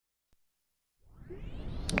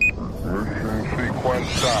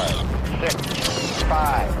Launch start. 6,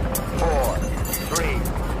 5, 4, 3, 2,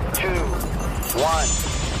 1,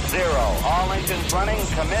 0. All engines running.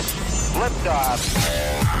 Commit. Liftoff.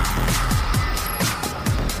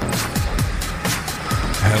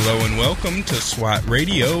 Hello and welcome to SWAT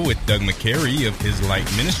Radio with Doug McCary of His Light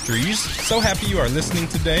Ministries. So happy you are listening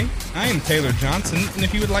today. I am Taylor Johnson, and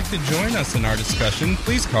if you would like to join us in our discussion,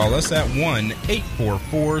 please call us at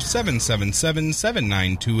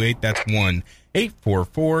 1-844-777-7928. That's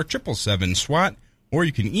 1-844-777-SWAT. Or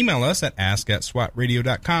you can email us at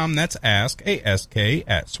ask@swatradio.com. That's ask, A-S-K,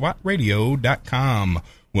 @swatradio.com.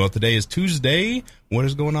 Well, today is Tuesday. What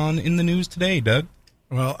is going on in the news today, Doug?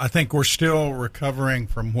 Well, I think we're still recovering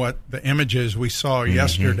from what the images we saw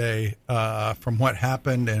yesterday from what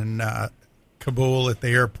happened in Kabul at the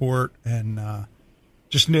airport, and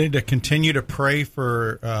just need to continue to pray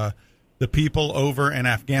for the people over in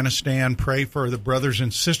Afghanistan, pray for the brothers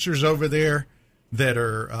and sisters over there that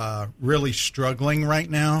are really struggling right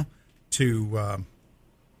now to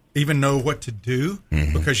even know what to do,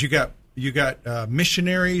 because you got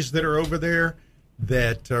missionaries that are over there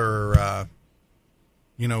that are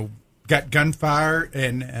got gunfire,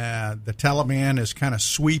 and the Taliban is kind of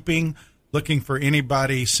sweeping, looking for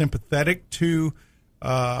anybody sympathetic to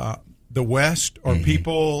the West or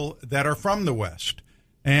people that are from the West.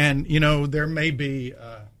 And, there may be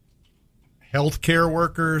healthcare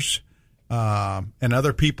workers and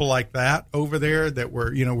other people like that over there that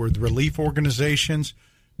were, with relief organizations.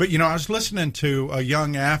 But, I was listening to a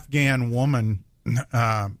young Afghan woman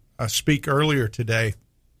speak earlier today,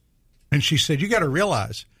 and she said, you got to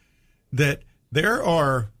realize that there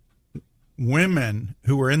are women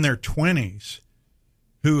who are in their 20s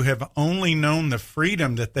who have only known the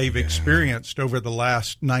freedom that they've experienced over the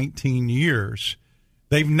last 19 years.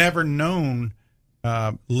 They've never known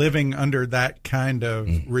living under that kind of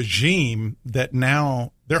regime that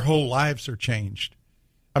now their whole lives are changed.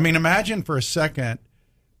 I mean, imagine for a second,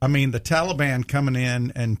 the Taliban coming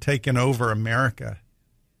in and taking over America.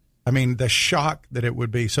 I mean, the shock that it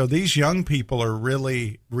would be. So these young people are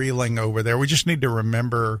really reeling over there. We just need to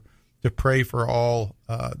remember to pray for all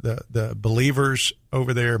the believers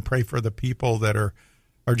over there, and pray for the people that are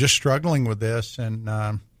just struggling with this. And,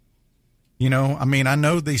 I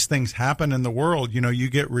know these things happen in the world. You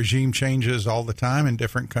get regime changes all the time in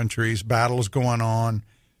different countries, battles going on.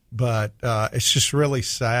 But it's just really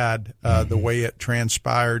sad the way it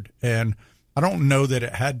transpired. And I don't know that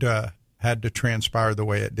it had to transpire the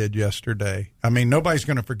way it did yesterday. I mean, nobody's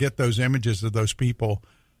going to forget those images of those people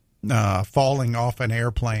falling off an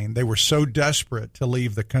airplane. They were so desperate to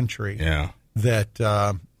leave the country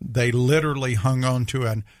that they literally hung on to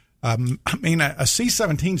a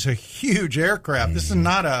C-17 is a huge aircraft. This is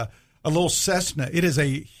not a little Cessna. It is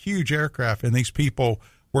a huge aircraft, and these people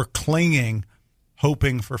were clinging,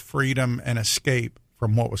 hoping for freedom and escape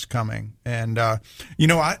from what was coming. And, I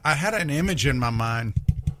had an image in my mind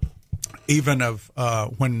even of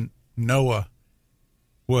when Noah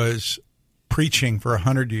was preaching for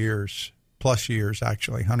 100 years, plus years,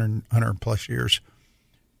 actually, 100 plus years,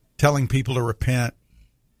 telling people to repent.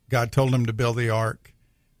 God told him to build the ark,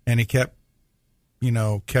 and he kept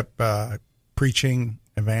preaching,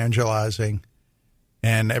 evangelizing,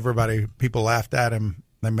 and people laughed at him.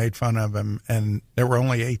 They made fun of him, and there were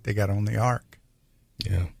only 8 that got on the ark.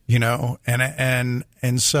 Yeah. And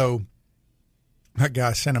so that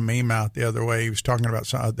guy sent a meme out the other way. He was talking about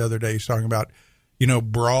the other day. He's talking about,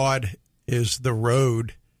 broad is the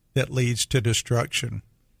road that leads to destruction,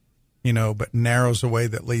 but narrow's the way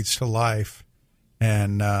that leads to life.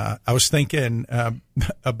 And I was thinking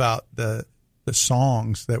about the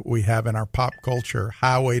songs that we have in our pop culture: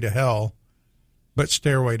 Highway to Hell, but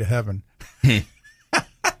Stairway to Heaven.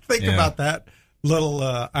 Think about that little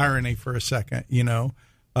irony for a second,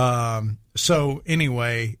 So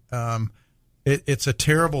anyway, it's a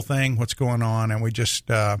terrible thing what's going on, and we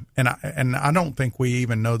just and I don't think we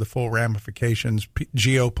even know the full ramifications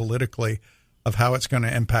geopolitically of how it's going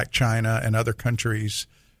to impact China and other countries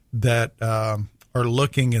that are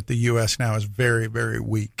looking at the U.S. now as very, very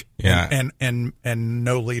weak, and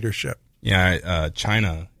no leadership.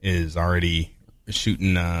 China is already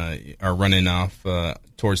shooting or running off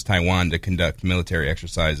towards Taiwan to conduct military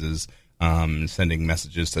exercises, sending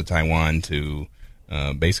messages to Taiwan to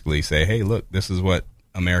basically say, hey, look, this is what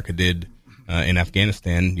America did in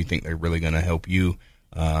Afghanistan. You think they're really going to help you?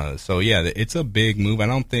 It's a big move. I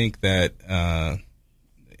don't think that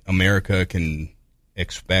America can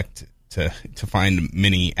expect to find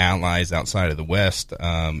many allies outside of the West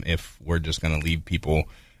if we're just going to leave people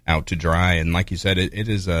out to dry. And like you said, it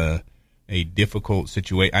is a difficult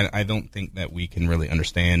situation. I don't think that we can really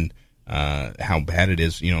understand how bad it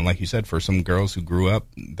is. Like you said, for some girls who grew up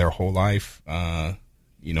their whole life,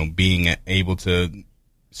 being able to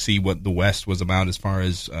see what the West was about as far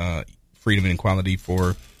as freedom and equality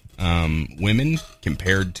for women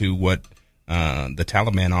compared to what the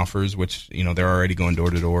Taliban offers, which, they're already going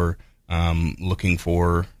door to door looking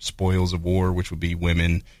for spoils of war, which would be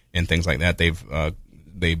women and things like that.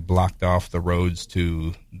 They blocked off the roads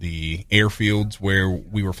to the airfields where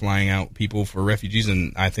we were flying out people for refugees,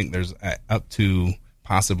 and I think there's up to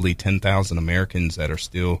possibly 10,000 Americans that are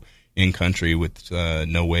still in country with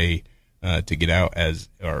no way to get out,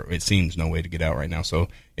 or it seems no way to get out right now. So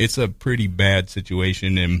it's a pretty bad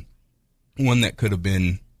situation, and one that could have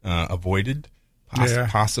been avoided,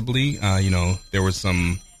 possibly. There was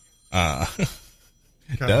some...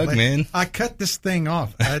 Doug, man, I cut this thing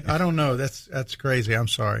off. I don't know. That's crazy. I'm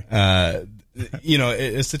sorry. A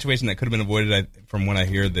situation that could have been avoided. From what I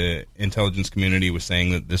hear, the intelligence community was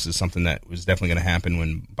saying that this is something that was definitely going to happen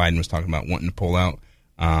when Biden was talking about wanting to pull out.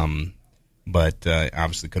 But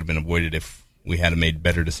obviously could have been avoided if we had made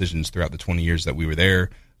better decisions throughout the 20 years that we were there.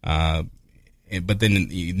 But then,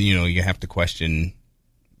 you have to question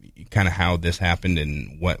kind of how this happened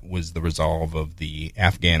and what was the resolve of the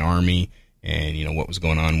Afghan army and, what was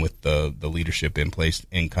going on with the leadership in place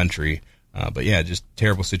in country. But yeah, just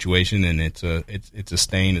terrible situation. And it's a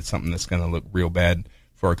stain. It's something that's going to look real bad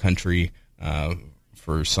for our country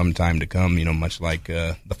for some time to come, much like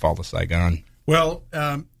the fall of Saigon. Well,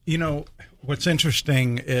 what's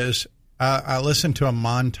interesting is I listened to a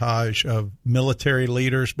montage of military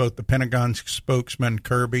leaders, both the Pentagon spokesman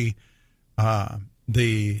Kirby,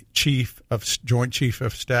 the Joint Chief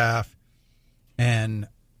of Staff, and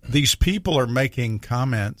these people are making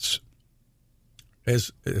comments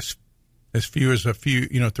as few as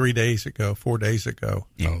 4 days ago.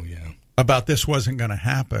 Oh yeah, about this wasn't going to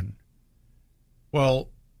happen. Well,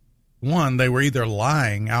 one, they were either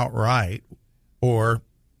lying outright, or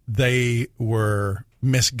they were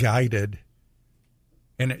misguided,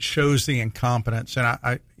 and it shows the incompetence. And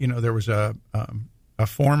I there was a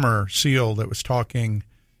former SEAL that was talking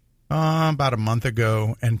about a month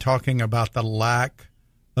ago and talking about the lack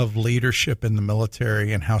of leadership in the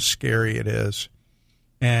military and how scary it is.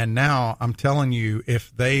 And now I'm telling you,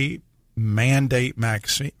 if they mandate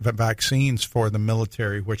vaccines for the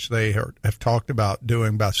military, which they have talked about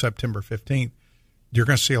doing by September 15th, you're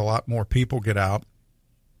going to see a lot more people get out.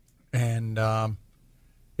 And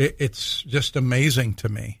it's just amazing to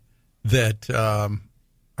me that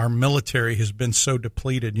our military has been so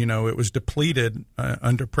depleted. It was depleted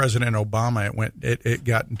under President Obama. It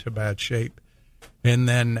got into bad shape. And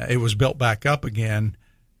then it was built back up again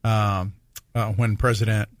when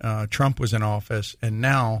President Trump was in office. And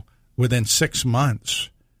now, within 6 months,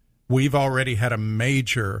 we've already had a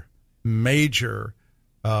major failure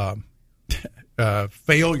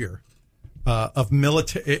of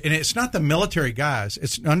military. And it's not the military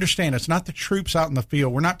guys. Understand, it's not the troops out in the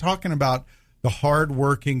field. We're not talking about the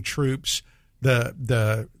hardworking troops,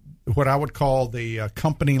 the what I would call the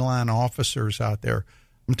company line officers out there.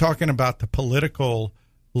 I'm talking about the political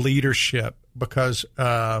leadership, because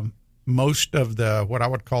most of the what I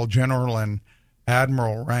would call general and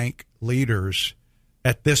admiral rank leaders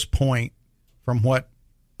at this point, from what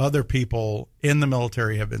other people in the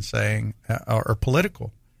military have been saying, are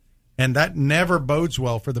political. And that never bodes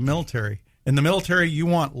well for the military. In the military, you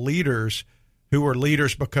want leaders who are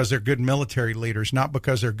leaders because they're good military leaders, not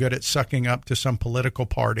because they're good at sucking up to some political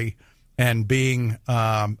party and being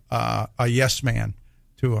a yes man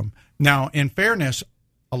to them. Now, in fairness,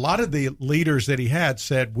 a lot of the leaders that he had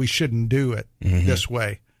said we shouldn't do it this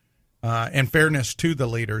way, in fairness to the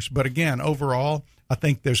leaders. But again, overall, I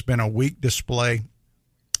think there's been a weak display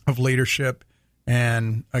of leadership.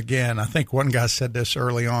 And again, I think one guy said this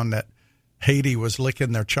early on, that Haiti was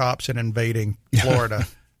licking their chops and invading Florida,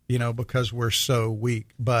 because we're so weak.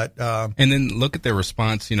 But and then look at their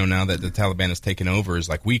response, now that the Taliban has taken over, is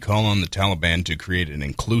like, we call on the Taliban to create an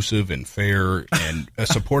inclusive and fair and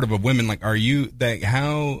supportive of women. Like, are you that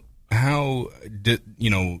how did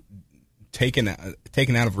taken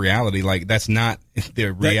out of reality? Like, that's not the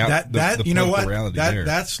reality. That you know what? Reality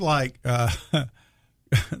that's like that.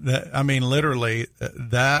 I mean, literally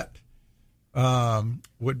that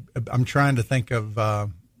would. I'm trying to think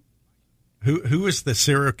of. Who is the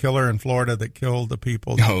serial killer in Florida that killed the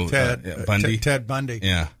people? Ted Bundy. Ted Bundy.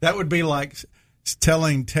 Yeah. That would be like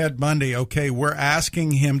telling Ted Bundy, okay, we're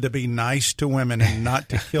asking him to be nice to women and not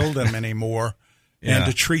to kill them anymore, and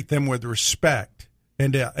to treat them with respect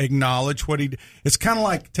and to acknowledge what he did. It's kind of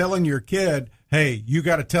like telling your kid, hey, you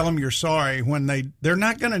got to tell them you're sorry, when they're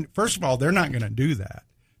not going to, first of all, they're not going to do that.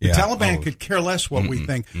 The Yeah. Taliban could care less what we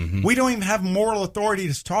think. We don't even have moral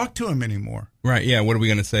authority to talk to them anymore. Right, yeah. What are we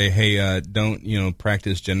going to say? Hey, don't,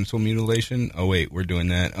 practice genital mutilation? Oh, wait, we're doing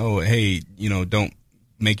that. Oh, hey, don't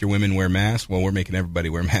make your women wear masks? Well, we're making everybody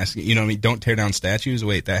wear masks. You know what I mean? Don't tear down statues?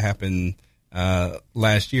 Wait, that happened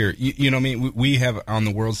last year. You know what I mean? We have, on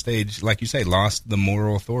the world stage, like you say, lost the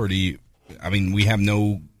moral authority. I mean, we have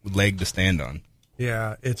no leg to stand on.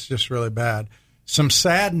 Yeah, it's just really bad. Some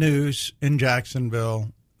sad news in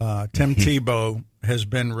Jacksonville. Tim Tebow has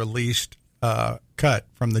been released, cut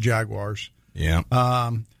from the Jaguars. Yeah.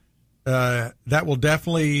 That will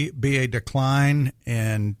definitely be a decline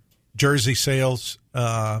in jersey sales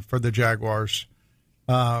for the Jaguars.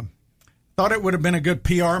 Thought it would have been a good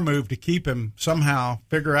PR move to keep him, somehow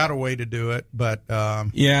figure out a way to do it. But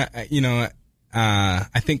yeah,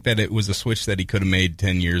 I think that it was a switch that he could have made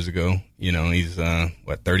 10 years ago. He's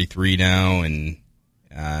 33 now, and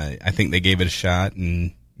I think they gave it a shot,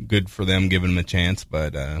 and good for them giving him a chance,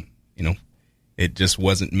 but it just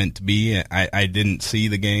wasn't meant to be. I didn't see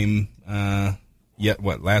the game yet,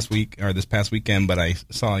 last week or this past weekend, but I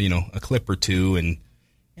saw a clip or two, and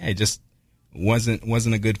it just wasn't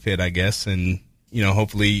a good fit, I guess. And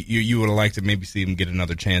hopefully you would have liked to maybe see him get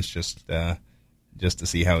another chance just to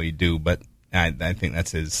see how he'd do, but I think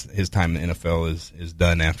that's his time in the NFL is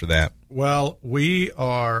done after that. Well, we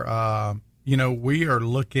are we are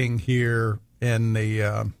looking here in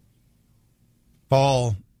the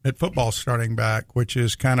fall at football starting back, which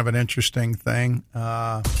is kind of an interesting thing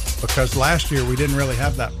because last year we didn't really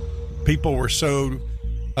have that. People were so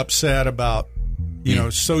upset about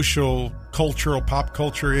social, cultural, pop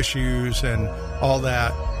culture issues and all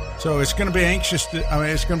that. So it's going to be it's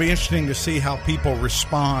going to be interesting to see how people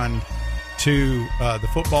respond to the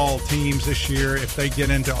football teams this year, if they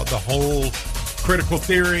get into the whole critical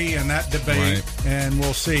theory and that debate, right. And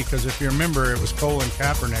we'll see, because if you remember, it was Colin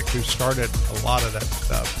Kaepernick who started a lot of that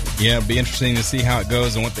stuff. Yeah, it'll be interesting to see how it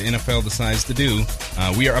goes and what the NFL decides to do.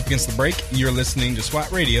 We are up against the break. You're listening to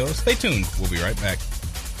SWAT Radio. Stay tuned. We'll be right back.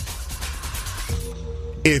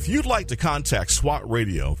 If you'd like to contact SWAT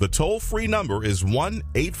Radio, the toll-free number is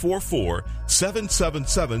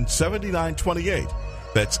 1-844-777-7928.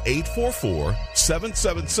 That's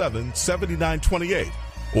 844-777-7928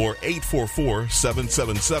 or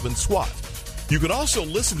 844-777-SWAT. You can also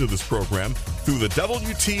listen to this program through the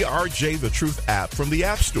WTRJ The Truth app from the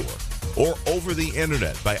App Store or over the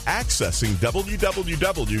internet by accessing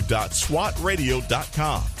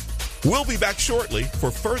www.swatradio.com. We'll be back shortly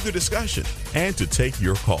for further discussion and to take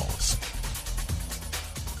your calls.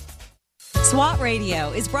 SWAT Radio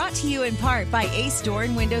is brought to you in part by Ace Door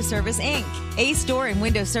and Window Service, Inc. Ace Door and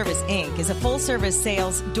Window Service, Inc. is a full-service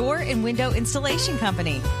sales door and window installation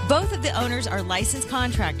company. Both of the owners are licensed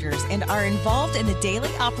contractors and are involved in the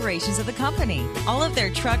daily operations of the company. All of their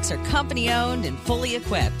trucks are company-owned and fully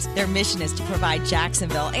equipped. Their mission is to provide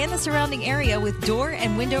Jacksonville and the surrounding area with door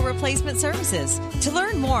and window replacement services. To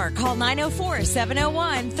learn more, call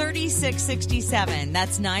 904-701-3667.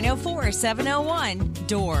 That's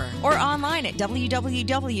 904-701-DOOR. Or online at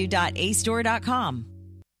www.acedoor.com.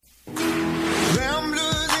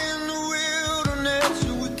 Ramblers in the wilderness,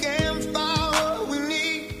 we can't find what we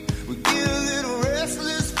need. We get a little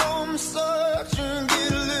restless from search and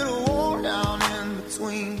get a little worn down in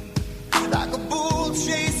between. Like a bull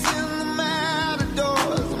chasing the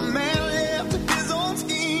matadors, a man left with his own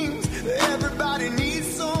schemes. Everybody needs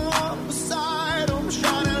someone beside him,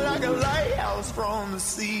 shining like a lighthouse from the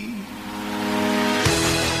sea.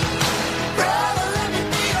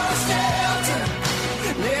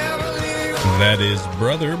 That is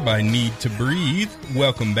Brother by Need to Breathe.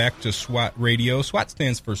 Welcome back to SWAT Radio. SWAT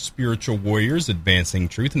stands for Spiritual Warriors Advancing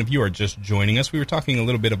Truth. And if you are just joining us, we were talking a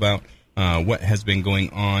little bit about what has been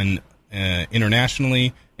going on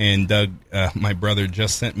internationally. And Doug, my brother,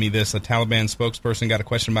 just sent me this. A Taliban spokesperson got a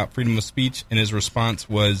question about freedom of speech, and his response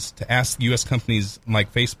was to ask U.S. companies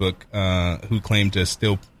like Facebook, who claim to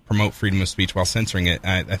still promote freedom of speech while censoring it.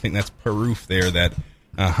 I think that's proof there that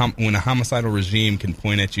when a homicidal regime can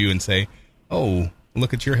point at you and say, oh,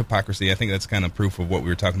 look at your hypocrisy. I think that's kind of proof of what we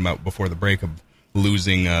were talking about before the break of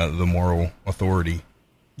losing the moral authority.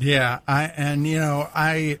 Yeah,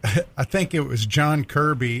 I think it was John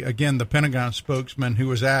Kirby, again, the Pentagon spokesman, who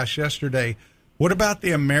was asked yesterday, what about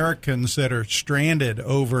the Americans that are stranded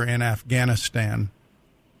over in Afghanistan,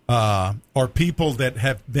 or people that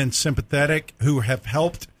have been sympathetic, who have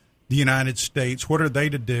helped the United States? What are they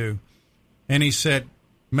to do? And he said,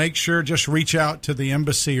 make sure just reach out to the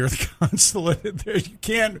embassy or the consulate. You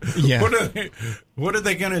can't. Yeah. What are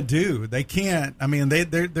they going to do? They can't. I mean,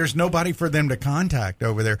 there's nobody for them to contact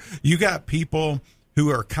over there. You got people who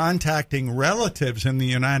are contacting relatives in the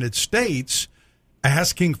United States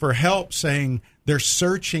asking for help, saying they're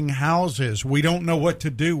searching houses. We don't know what to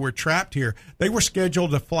do. We're trapped here. They were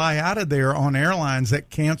scheduled to fly out of there on airlines that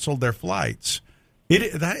canceled their flights.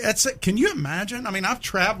 Can you imagine? I mean, I've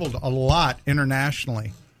traveled a lot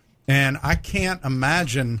internationally, and I can't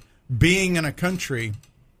imagine being in a country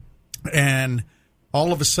and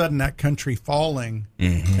all of a sudden that country falling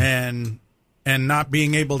and not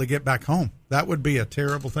being able to get back home. That would be a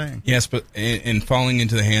terrible thing. Yes, but in falling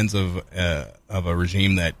into the hands of a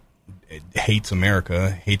regime that hates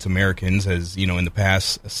America, hates Americans, has in the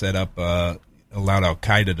past set up allowed Al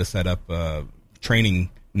Qaeda to set up training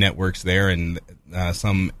networks there, and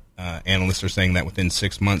some analysts are saying that within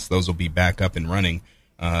 6 months those will be back up and running.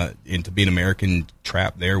 And to be an American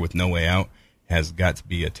trapped there with no way out has got to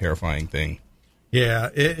be a terrifying thing. Yeah,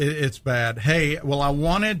 it's bad. Hey, well, I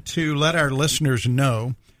wanted to let our listeners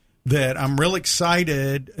know that I'm real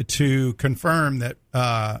excited to confirm that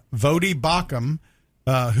Voddie Baucham,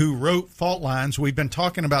 who wrote Fault Lines, we've been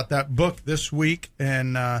talking about that book this week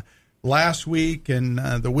and last week and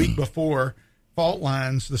the week before, Fault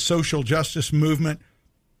Lines, the social justice movement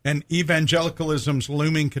and evangelicalism's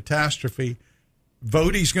looming catastrophe.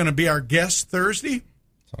 Voddie's going to be our guest Thursday.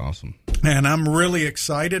 That's awesome. And I'm really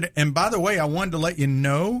excited. And by the way, I wanted to let you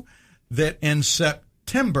know that in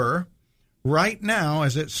September, right now,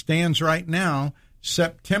 as it stands right now,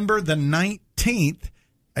 September the 19th,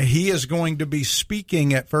 he is going to be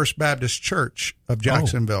speaking at First Baptist Church of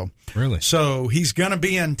Jacksonville. Oh, really? So he's going to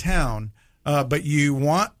be in town. But you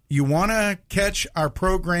want to catch our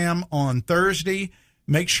program on Thursday.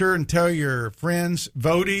 Make sure and tell your friends.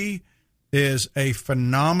 Voddie is a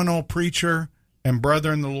phenomenal preacher and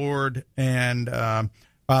brother in the Lord, and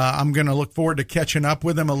I'm going to look forward to catching up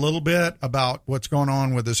with him a little bit about what's going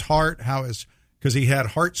on with his heart, because he had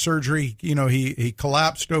heart surgery. He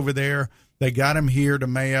collapsed over there. They got him here to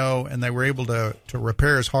Mayo, and they were able to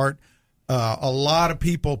repair his heart. A lot of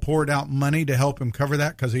people poured out money to help him cover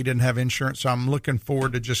that because he didn't have insurance. So I'm looking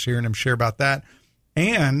forward to just hearing him share about that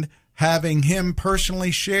and having him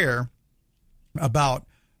personally share about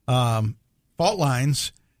fault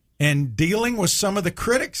lines and dealing with some of the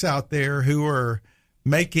critics out there who are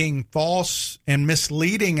making false and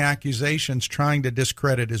misleading accusations, trying to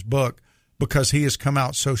discredit his book because he has come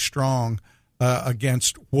out so strong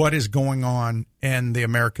against what is going on in the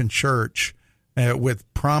American church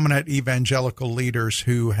with prominent evangelical leaders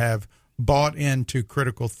who have bought into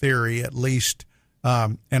critical theory, at least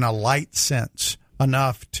in a light sense,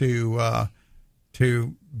 enough to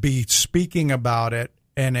be speaking about it.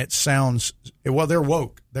 And it sounds, well, they're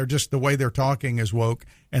woke. They're just, the way they're talking is woke.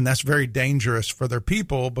 And that's very dangerous for their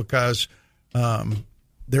people because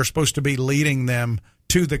they're supposed to be leading them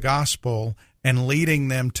to the gospel and leading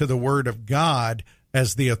them to the word of God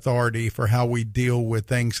as the authority for how we deal with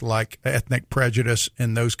things like ethnic prejudice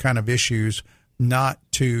and those kind of issues, not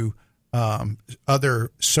to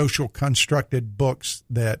other social constructed books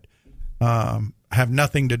that have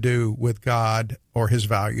nothing to do with God or his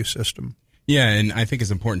value system. Yeah, and I think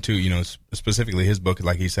it's important too, specifically his book,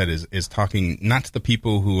 like he said, is talking not to the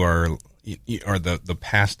people who are the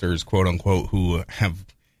pastors, quote unquote, who have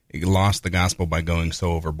lost the gospel by going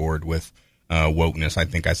so overboard with wokeness. I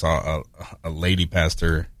think I saw a lady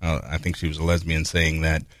pastor, I think she was a lesbian, saying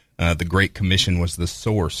that the Great Commission was the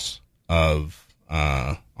source of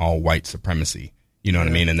all white supremacy. You know what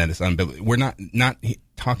I mean? And that it's unbiblical. We're not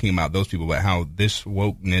talking about those people, but how this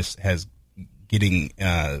wokeness has getting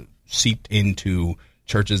seeped into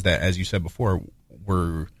churches that, as you said before,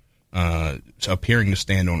 were appearing to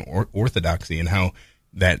stand on orthodoxy, and how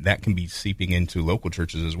that can be seeping into local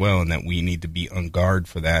churches as well, and that we need to be on guard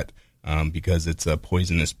for that because it's a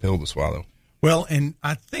poisonous pill to swallow. Well, and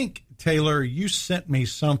I think, Taylor, you sent me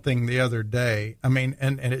something the other day. I mean,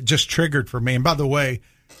 and it just triggered for me. And by the way,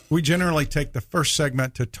 we generally take the first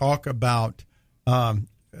segment to talk about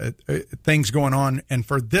things going on. And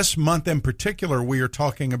for this month in particular, we are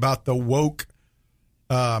talking about the woke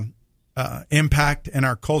impact in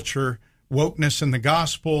our culture, wokeness in the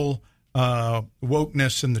gospel,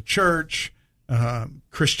 wokeness in the church,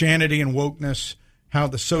 Christianity and wokeness, how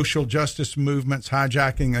the social justice movement's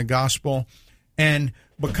hijacking the gospel. And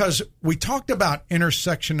because we talked about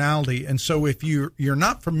intersectionality, and so if you're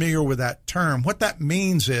not familiar with that term, what that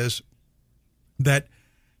means is that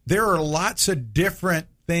there are lots of different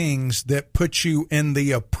things that put you in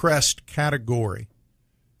the oppressed category.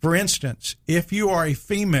 For instance, if you are a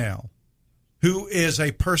female who is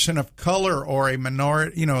a person of color or a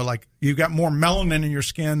minority, like you've got more melanin in your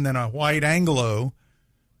skin than a white Anglo,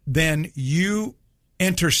 then you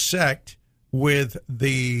intersect with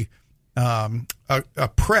the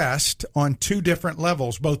oppressed on two different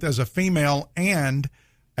levels, both as a female and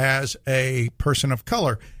as a person of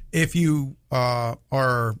color. If you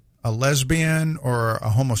are a lesbian or a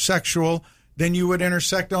homosexual, then you would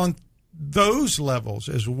intersect on those levels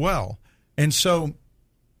as well. And so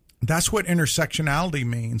that's what intersectionality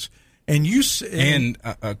means. And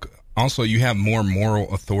also, you have more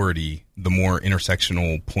moral authority the more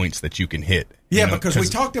intersectional points that you can hit. Yeah, because we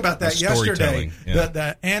talked about that yesterday. Yeah.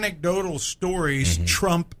 The anecdotal stories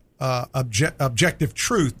trump objective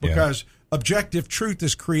truth, because objective truth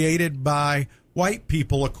is created by white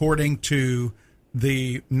people according to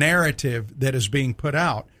the narrative that is being put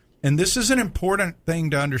out. And this is an important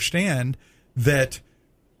thing to understand, that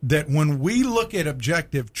when we look at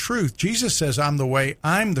objective truth, Jesus says, I'm the way,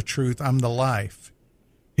 I'm the truth, I'm the life.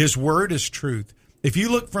 His word is truth. If you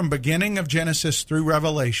look from beginning of Genesis through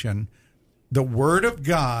Revelation, the word of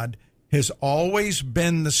God has always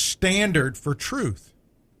been the standard for truth.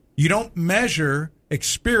 You don't measure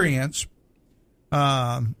experience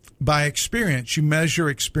by experience. You measure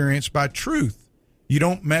experience by truth. You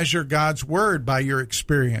don't measure God's word by your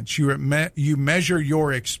experience. You measure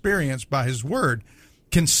your experience by his word.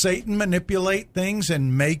 Can Satan manipulate things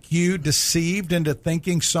and make you deceived into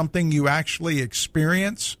thinking something you actually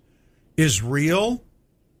experience is real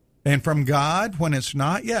and from God when it's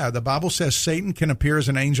not? Yeah, the Bible says Satan can appear as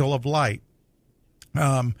an angel of light.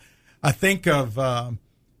 I think of,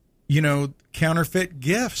 counterfeit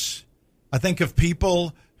gifts. I think of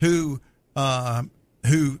people who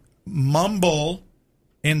mumble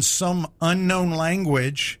in some unknown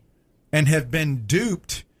language and have been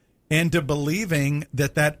duped into believing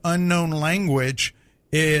that unknown language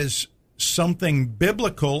is something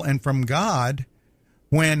biblical and from God,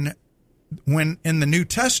 when in the New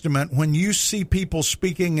Testament, when you see people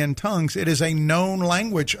speaking in tongues, it is a known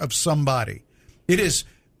language of somebody. It is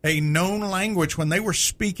a known language. When they were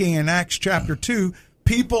speaking in Acts chapter 2,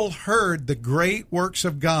 people heard the great works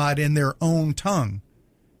of God in their own tongue.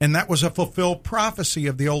 And that was a fulfilled prophecy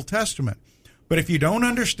of the Old Testament. But if you don't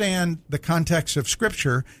understand the context of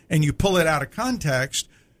Scripture and you pull it out of context,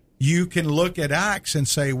 you can look at Acts and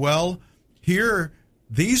say, well, here,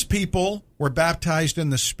 these people were baptized in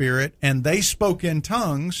the Spirit and they spoke in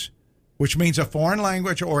tongues, which means a foreign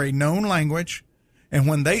language or a known language. And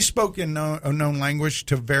when they spoke in a known language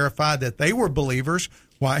to verify that they were believers,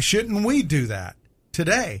 why shouldn't we do that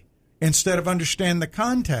today instead of understand the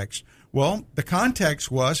context? Well, the context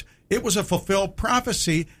was it was a fulfilled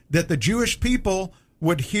prophecy that the Jewish people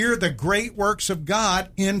would hear the great works of God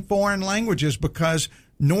in foreign languages, because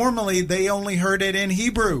normally they only heard it in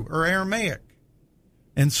Hebrew or Aramaic.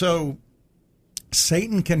 And so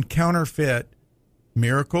Satan can counterfeit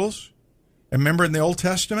miracles. And remember in the Old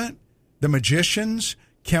Testament, the magicians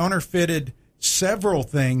counterfeited several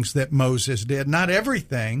things that Moses did, not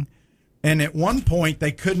everything. And at one point,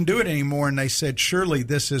 they couldn't do it anymore, and they said, surely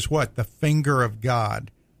this is what? The finger of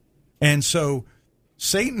God. And so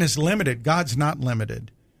Satan is limited. God's not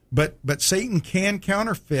limited. But Satan can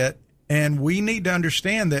counterfeit, and we need to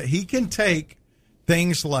understand that he can take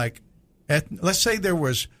things like, let's say there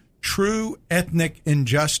was true ethnic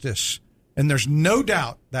injustice, and there's no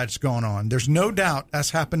doubt that's gone on. There's no doubt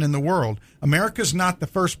that's happened in the world. America's not the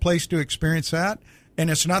first place to experience that,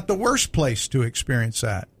 and it's not the worst place to experience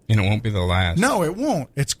that. And it won't be the last. No, it won't.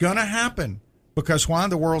 It's going to happen, because why?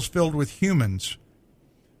 The world's filled with humans.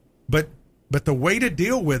 But the way to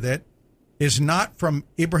deal with it is not from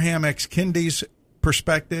Ibram X. Kendi's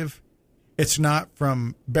perspective. It's not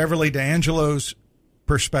from Beverly D'Angelo's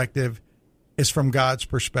perspective. It's from God's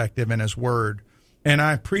perspective and his word. And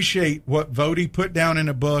I appreciate what Vody put down in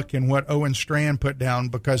a book and what Owen Strand put down,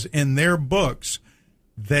 because in their books,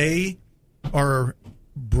 they are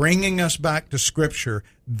bringing us back to Scripture.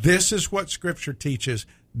 This is what Scripture teaches.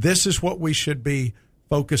 This is what we should be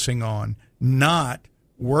focusing on, not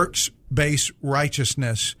works-based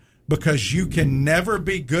righteousness, because you can never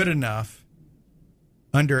be good enough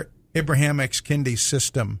under Ibram X. Kendi's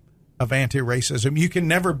system of anti-racism. You can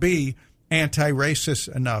never be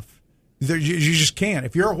anti-racist enough. You just can't.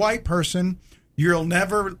 If you're a white person, you're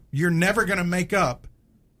never going to make up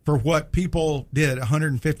for what people did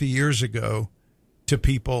 150 years ago to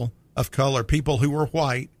people of color, people who were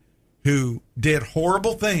white, who did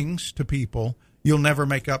horrible things to people. You'll never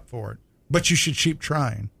make up for it, but you should keep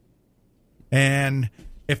trying. And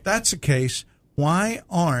if that's the case, why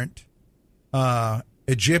aren't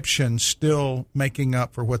Egyptians still making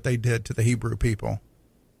up for what they did to the Hebrew people?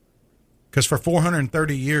 Because for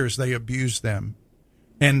 430 years they abused them.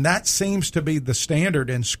 And that seems to be the standard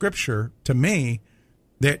in Scripture to me,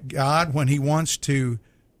 that God, when he wants to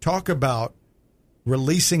talk about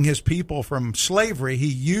releasing his people from slavery, he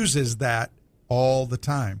uses that all the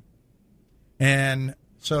time. And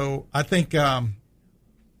so I think,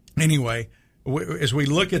 anyway, as we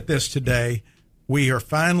look at this today, we are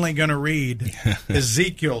finally going to read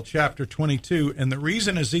Ezekiel chapter 22. And the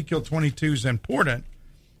reason Ezekiel 22 is important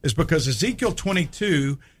is because Ezekiel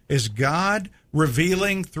 22 is God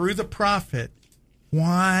revealing through the prophet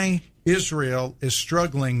why Israel is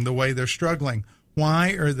struggling the way they're struggling.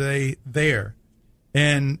 Why are they there?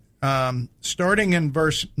 And starting in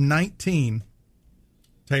verse 19,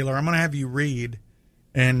 Taylor, I'm going to have you read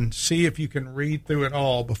and see if you can read through it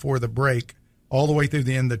all before the break, all the way through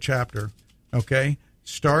the end of the chapter. Okay?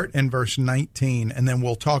 Start in verse 19, and then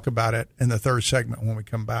we'll talk about it in the third segment when we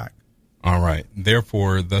come back. All right.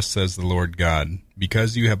 Therefore, thus says the Lord God,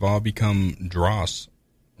 because you have all become dross,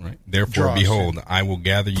 right? Therefore, Dross. behold, I will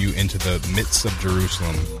gather you into the midst of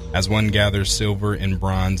Jerusalem, as one gathers silver and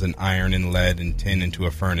bronze and iron and lead and tin into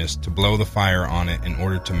a furnace, to blow the fire on it in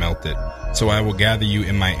order to melt it. So I will gather you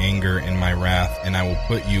in my anger and my wrath, and I will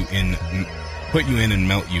put you in and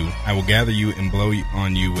melt you. I will gather you and blow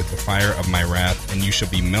on you with the fire of my wrath, and you shall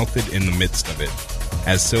be melted in the midst of it.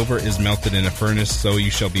 As silver is melted in a furnace, so you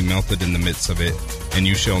shall be melted in the midst of it, and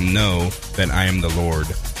you shall know that I am the Lord.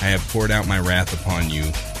 I have poured out my wrath upon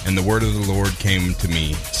you. And the word of the Lord came to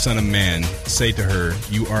me, Son of man, say to her,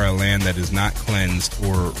 you are a land that is not cleansed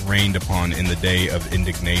or rained upon in the day of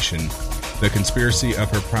indignation. The conspiracy of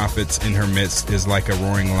her prophets in her midst is like a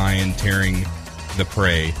roaring lion tearing the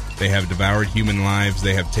prey. They have devoured human lives.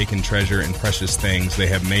 They have taken treasure and precious things. They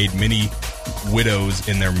have made many widows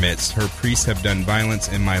in their midst. Her priests have done violence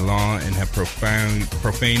in my law and have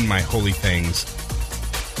profaned my holy things.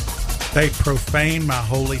 They profane my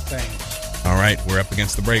holy things. All right, we're up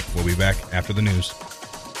against the break. We'll be back after the news.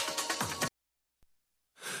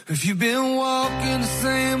 If you've been walking the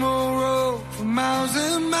same old road for miles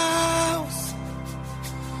and miles,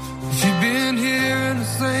 if you've been hearing the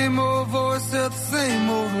same old voice, tell the same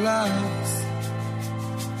old lies,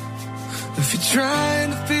 if you're trying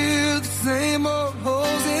to fill the same old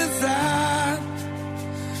holes inside,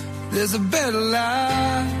 there's a better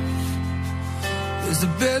life. There's a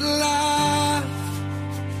better life.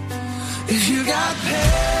 If you got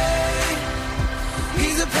pain,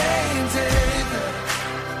 he's a pain taker.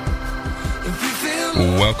 If you feel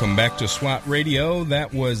Welcome back to SWAT Radio.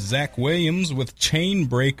 That was Zach Williams with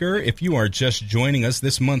Chainbreaker. If you are just joining us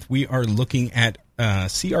this month, we are looking at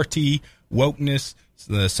CRT, wokeness,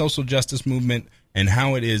 the social justice movement, and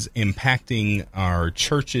how it is impacting our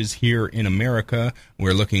churches here in America.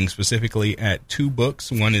 We're looking specifically at two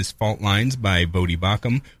books. One is Fault Lines by Bodie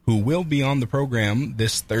Baucham, who will be on the program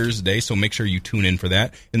this Thursday, so make sure you tune in for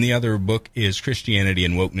that. And the other book is Christianity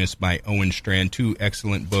and Wokeness by Owen Strand. Two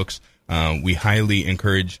excellent books. We highly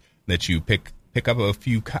encourage that you pick up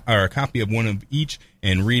a copy of one of each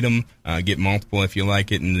and read them, get multiple if you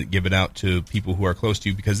like it, and give it out to people who are close to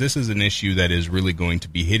you, because this is an issue that is really going to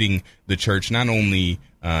be hitting the church, not only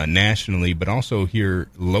nationally, but also here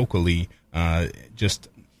locally, just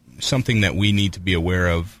something that we need to be aware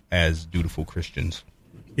of as dutiful Christians.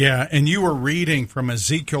 Yeah, and you were reading from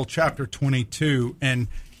Ezekiel chapter 22, and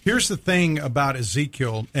here's the thing about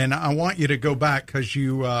Ezekiel, and I want you to go back because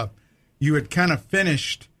you had kind of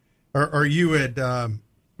finished, or you had,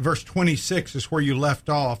 verse 26 is where you left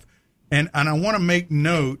off. And I want to make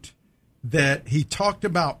note that he talked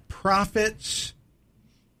about prophets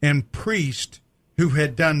and priests who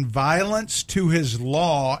had done violence to his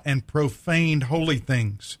law and profaned holy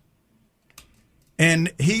things.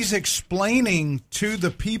 And he's explaining to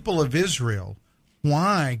the people of Israel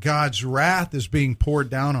why God's wrath is being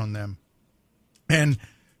poured down on them. And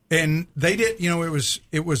they did,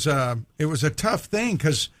 it was a tough thing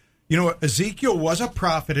because, Ezekiel was a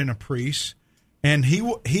prophet and a priest, and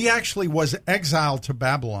he actually was exiled to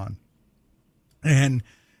Babylon, and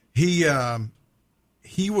he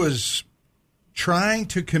was trying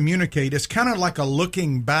to communicate. It's kind of like a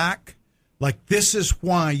looking back, like this is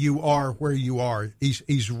why you are where you are.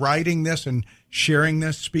 He's writing this and sharing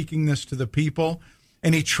this, speaking this to the people,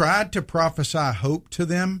 and he tried to prophesy hope to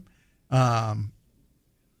them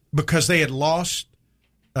because they had lost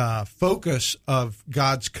focus of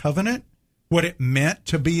God's covenant, what it meant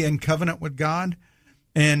to be in covenant with God.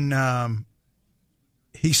 And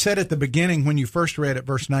he said at the beginning, when you first read it,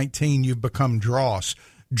 verse 19, you've become dross.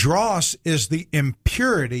 Dross is the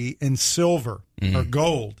impurity in silver or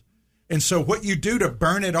gold. And so what you do to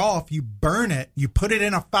burn it off, you burn it, you put it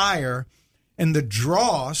in a fire, and the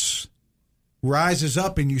dross rises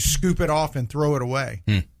up and you scoop it off and throw it away.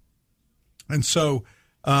 And so,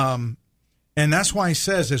 and that's why he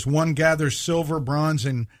says, as one gathers silver, bronze,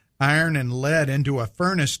 and iron and lead into a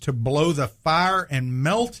furnace to blow the fire and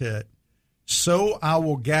melt it, so I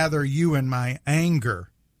will gather you in my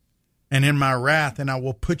anger and in my wrath, and I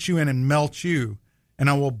will put you in and melt you, and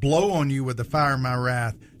I will blow on you with the fire of my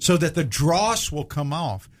wrath, so that the dross will come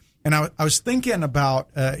off. And I was thinking about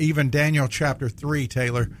even Daniel chapter 3,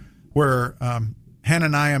 Taylor, where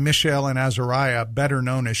Hananiah, Mishael, and Azariah, better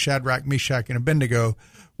known as Shadrach, Meshach, and Abednego,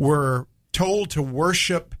 were told to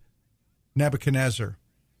worship Nebuchadnezzar.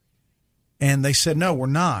 And they said, no, we're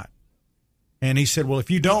not. And he said, well, if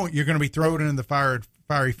you don't, you're going to be thrown into the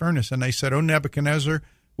fiery furnace. And they said, oh, Nebuchadnezzar,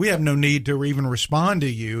 we have no need to even respond to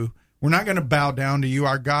you. We're not going to bow down to you.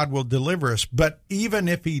 Our God will deliver us. But even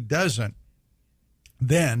if he doesn't,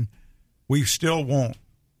 then we still won't,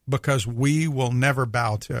 because we will never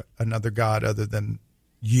bow to another God other than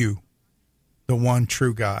you, the one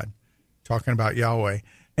true God, talking about Yahweh.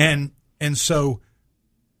 And so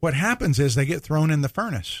what happens is they get thrown in the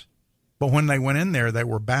furnace. But when they went in there, they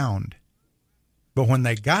were bound. But when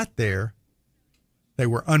they got there, they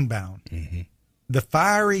were unbound. Mm-hmm. The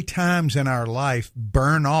fiery times in our life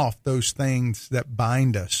burn off those things that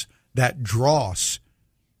bind us, that dross.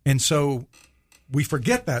 And so we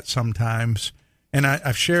forget that sometimes. And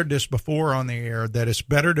I've shared this before on the air, that it's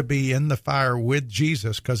better to be in the fire with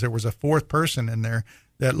Jesus, because there was a fourth person in there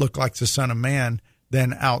that looked like the Son of Man,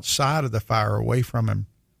 than outside of the fire away from him.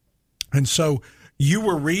 And so you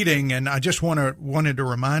were reading, and I just wanted to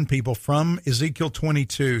remind people from Ezekiel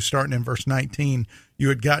 22, starting in verse 19, you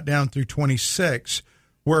had got down through 26,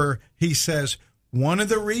 where he says, one of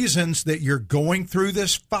the reasons that you're going through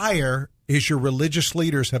this fire is your religious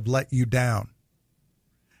leaders have let you down.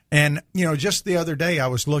 And, just the other day I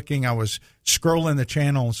was scrolling the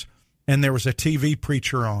channels, and there was a TV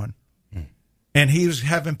preacher on, and he was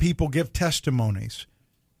having people give testimonies.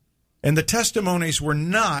 And the testimonies were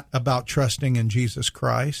not about trusting in Jesus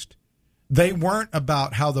Christ. They weren't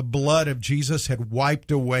about how the blood of Jesus had wiped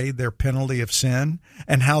away their penalty of sin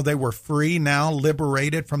and how they were free now,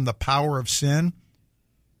 liberated from the power of sin.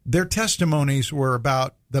 Their testimonies were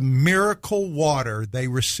about the miracle water they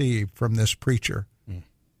received from this preacher.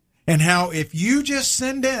 And how if you just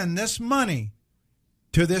send in this money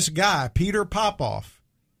to this guy, Peter Popoff,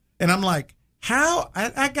 and I'm like,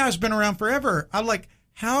 that guy's been around forever. I'm like,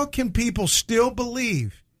 how can people still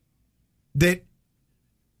believe that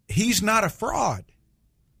he's not a fraud?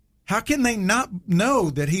 How can they not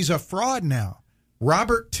know that he's a fraud now?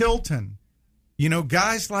 Robert Tilton,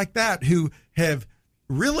 guys like that who have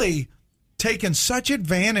really taken such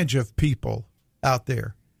advantage of people out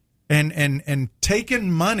there and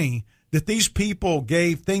taken money that these people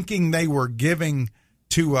gave thinking they were giving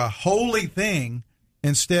to a holy thing.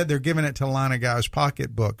 Instead, they're giving it to a line of guys'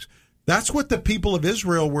 pocketbooks. That's what the people of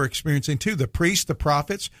Israel were experiencing too. The priests, the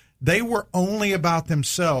prophets, they were only about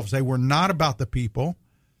themselves. They were not about the people.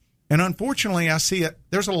 And unfortunately, I see it.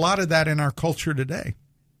 There's a lot of that in our culture today.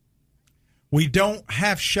 We don't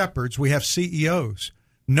have shepherds. We have CEOs.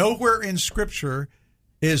 Nowhere in Scripture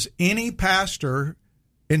is any pastor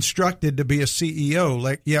instructed to be a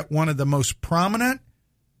CEO, yet one of the most prominent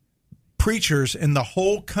preachers in the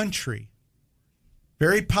whole country,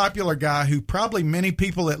 very popular guy who probably many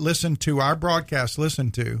people that listen to our broadcast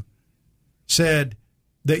listen to, said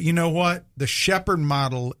that, the shepherd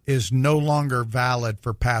model is no longer valid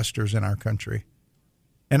for pastors in our country.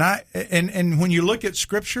 And when you look at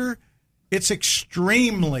Scripture, it's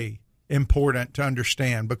extremely important to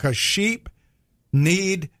understand, because sheep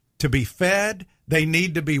need to be fed. They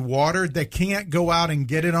need to be watered. They can't go out and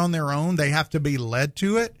get it on their own. They have to be led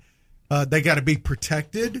to it. They got to be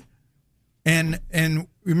protected. And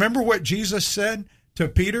remember what Jesus said to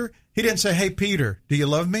Peter? He didn't say, hey, Peter, do you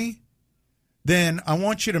love me? Then I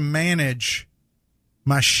want you to manage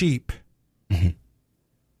my sheep. Mm-hmm.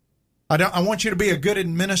 I want you to be a good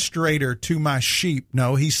administrator to my sheep.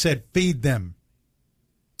 No, he said, feed them.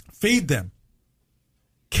 Feed them.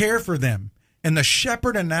 Care for them. And the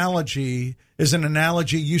shepherd analogy is an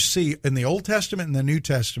analogy you see in the Old Testament and the New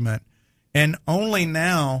Testament. And only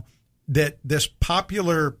now that this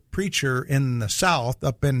popular preacher in the South,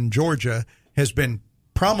 up in Georgia, has been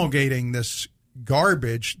promulgating this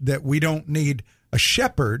garbage that we don't need a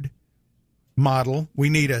shepherd model. We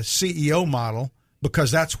need a CEO model,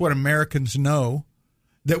 because that's what Americans know,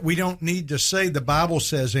 that we don't need to say the Bible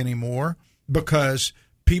says anymore, because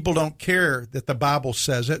people don't care that the Bible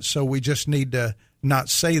says it, so we just need to not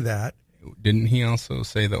say that. Didn't he also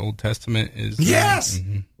say the Old Testament is... Yes!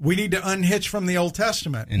 Mm-hmm. We need to unhitch from the Old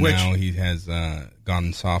Testament. And now he has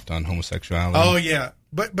gone soft on homosexuality. Oh, yeah.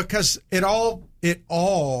 But because it all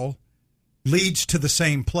leads to the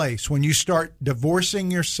same place. When you start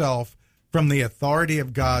divorcing yourself from the authority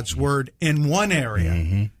of God's word in one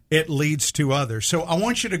area, it leads to others. So I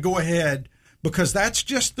want you to go ahead, because that's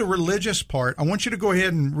just the religious part. I want you to go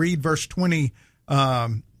ahead and read verse 20.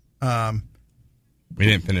 We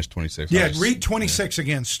didn't finish 26. Yeah, read 26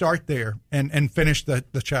 again. Start there and finish the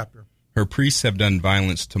chapter. Her priests have done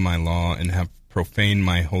violence to my law and have profaned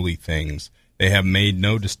my holy things. They have made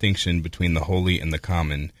no distinction between the holy and the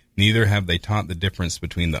common. Neither have they taught the difference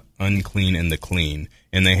between the unclean and the clean,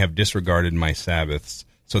 and they have disregarded my Sabbaths,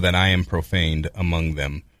 so that I am profaned among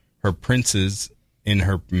them. Her princes in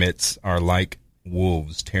her midst are like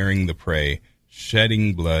wolves tearing the prey,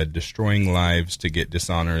 shedding blood, destroying lives to get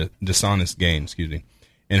dishonest gain.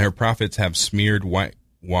 And her prophets have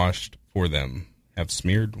whitewashed for them.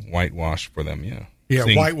 Yeah. Yeah,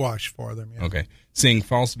 whitewash for them. Yeah. Okay. Seeing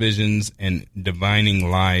false visions and divining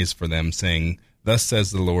lies for them, saying, "Thus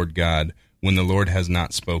says the Lord God," when the Lord has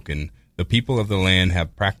not spoken. The people of the land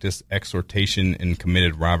have practiced extortation and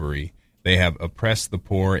committed robbery. They have oppressed the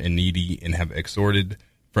poor and needy and have extorted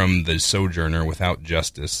from the sojourner without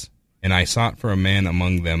justice. And I sought for a man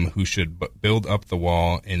among them who should build up the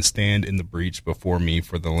wall and stand in the breach before me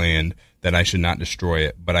for the land, that I should not destroy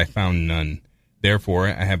it, but I found none. Therefore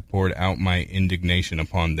I have poured out my indignation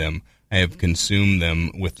upon them. I have consumed them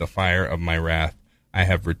with the fire of my wrath. I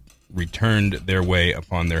have returned their way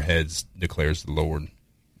upon their heads, declares the Lord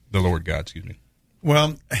God.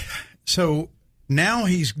 Well, so now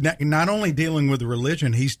he's not only dealing with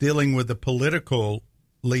religion, he's dealing with the political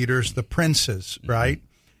leaders, the princes, right?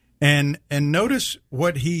 And notice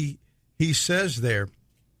what he says there.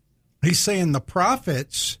 He's saying the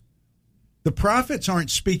prophets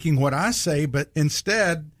aren't speaking what I say, but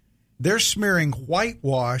instead they're smearing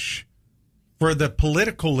whitewash for the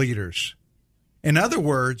political leaders. In other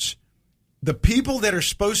words, the people that are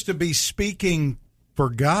supposed to be speaking for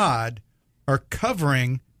God are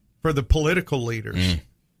covering for the political leaders.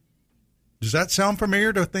 Does that sound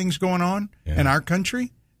familiar to things going on in our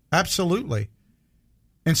country? Absolutely.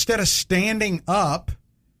 Instead of standing up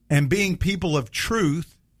and being people of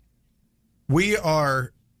truth, we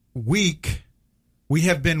are weak. We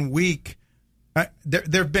have been weak. There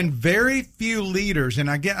have been very few leaders, and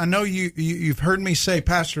I know you've heard me say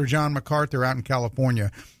Pastor John MacArthur out in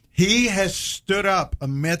California. He has stood up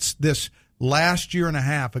amidst this last year and a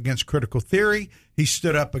half against critical theory. He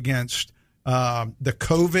stood up against the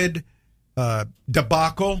COVID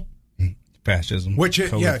debacle. Fascism.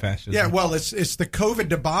 Fascism. Yeah, well, it's the COVID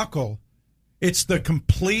debacle. It's the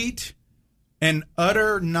complete and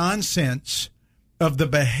utter nonsense of the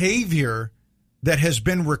behavior that has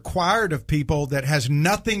been required of people that has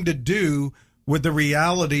nothing to do with the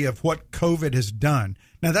reality of what COVID has done.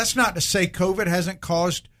 Now, that's not to say COVID hasn't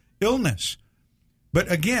caused illness.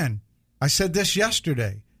 But again, I said this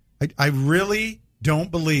yesterday. I really don't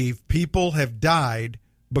believe people have died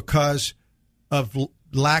because of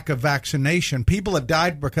lack of vaccination. People have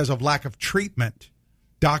died because of lack of treatment.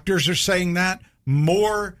 Doctors are saying that.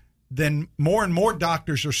 More and more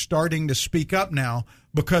doctors are starting to speak up now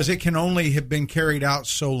because it can only have been carried out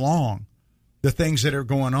so long, the things that are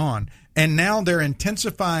going on. And now they're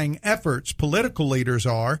intensifying efforts, political leaders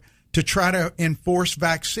are, to try to enforce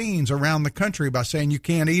vaccines around the country by saying you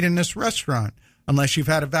can't eat in this restaurant unless you've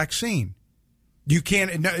had a vaccine. You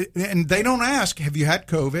can't, and they don't ask, have you had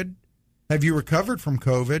COVID? Have you recovered from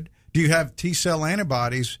COVID? Do you have T-cell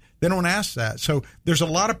antibodies? They don't ask that. So there's a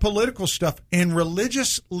lot of political stuff, and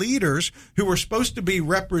religious leaders who are supposed to be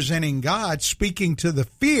representing God, speaking to the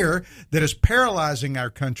fear that is paralyzing our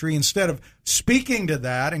country, instead of speaking to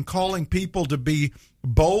that and calling people to be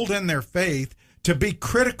bold in their faith, to be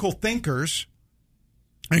critical thinkers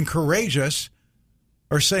and courageous,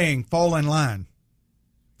 are saying, fall in line.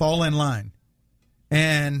 Fall in line.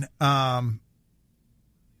 And, my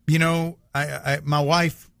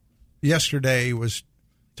wife yesterday was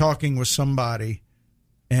talking with somebody,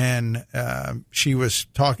 and she was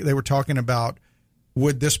talking. They were talking about,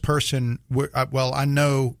 would this person? Well, I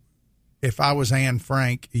know if I was Anne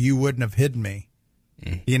Frank, you wouldn't have hid me,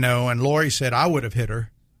 And Lori said I would have hid her,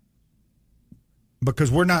 because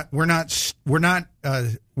we're not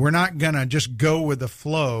gonna just go with the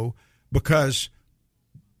flow, because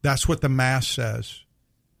that's what the mass says.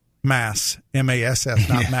 Mass, M-A-S-S,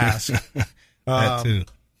 not mass. That too.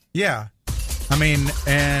 Yeah. I mean,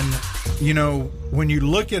 and, when you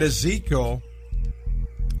look at Ezekiel,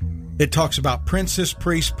 it talks about princes,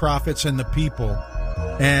 priests, prophets, and the people.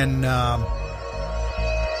 And,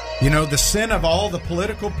 the sin of all the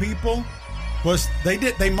political people was they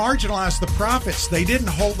marginalized the prophets. They didn't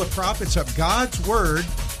hold the prophets up. God's word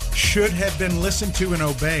should have been listened to and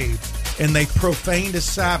obeyed, and they profaned his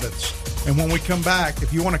Sabbaths. And when we come back,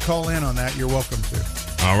 if you want to call in on that, you're welcome to.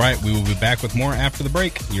 All right, we will be back with more after the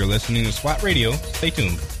break. You're listening to SWAT Radio. Stay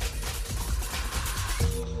tuned.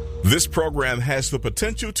 This program has the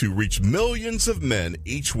potential to reach millions of men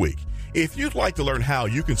each week. If you'd like to learn how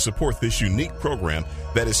you can support this unique program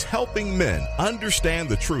that is helping men understand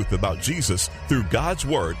the truth about Jesus through God's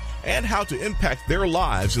Word and how to impact their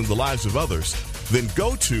lives and the lives of others, then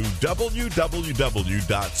go to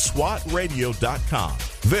www.swatradio.com.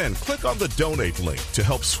 Then click on the donate link to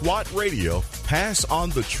help SWAT Radio pass on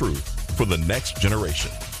the truth for the next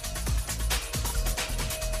generation.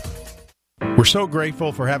 We're so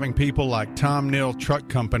grateful for having people like Tom Neal Truck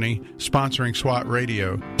Company sponsoring SWAT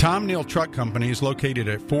Radio. Tom Neal Truck Company is located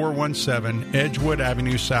at 417 Edgewood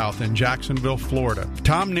Avenue South in Jacksonville, Florida.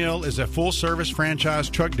 Tom Neal is a full-service franchise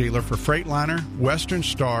truck dealer for Freightliner, Western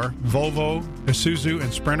Star, Volvo, Isuzu,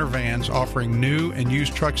 and Sprinter vans, offering new and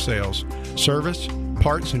used truck sales, service,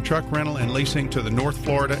 parts and truck rental and leasing to the North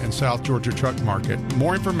Florida and South Georgia truck market.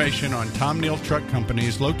 More information on Tom Neal Truck Company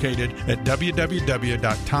is located at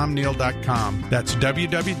www.tomneal.com. That's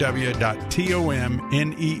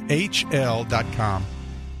www.tomnehl.com.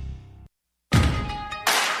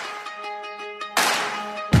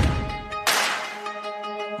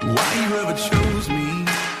 Why you ever chose me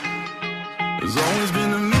has always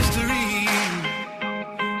been a mystery.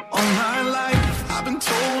 All my life I've been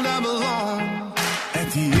told I belong at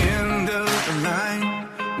the end of the line,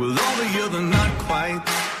 with all the other not quite,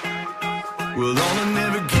 with all the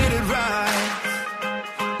never get it right.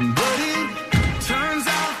 But it turns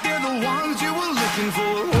out they're the ones you were looking for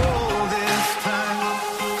all this time.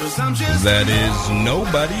 'Cause I'm just That is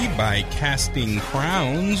Nobody by Casting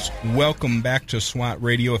Crowns. Welcome back to SWAT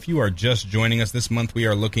Radio. If you are just joining us this month, we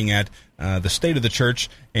are looking at the state of the church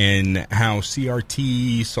and how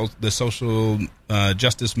CRT, the social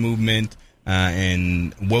justice movement,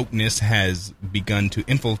 and wokeness has begun to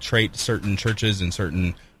infiltrate certain churches and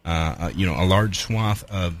certain, a large swath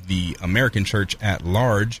of the American church at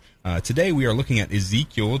large. Today we are looking at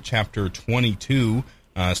Ezekiel chapter 22,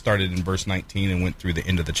 started in verse 19 and went through the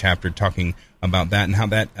end of the chapter, talking about that and how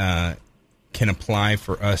that can apply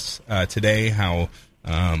for us today, how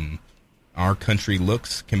our country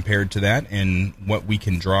looks compared to that, and what we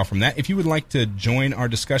can draw from that. If you would like to join our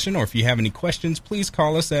discussion, or if you have any questions, please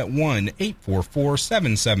call us at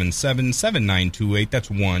 1-844-777-7928. That's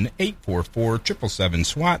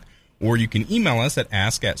 1-844-777-SWAT. Or you can email us at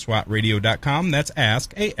ask@swatradio.com. That's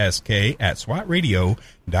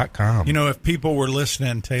ask@swatradio.com. You know, if people were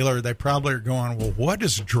listening, Taylor, they probably are going, well, what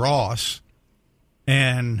is dross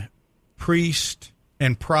and priest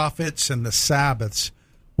and prophets and the Sabbaths?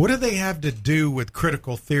 What do they have to do with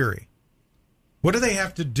critical theory? What do they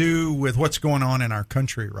have to do with what's going on in our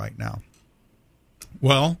country right now?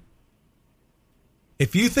 Well,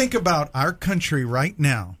 if you think about our country right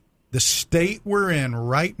now, the state we're in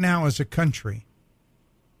right now as a country,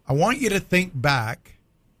 I want you to think back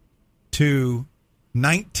to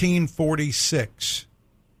 1946,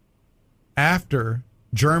 after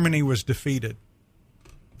Germany was defeated,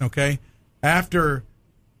 okay? After,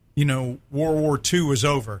 World War II was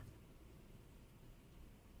over.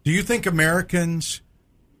 Do you think Americans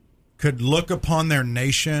could look upon their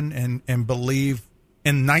nation and believe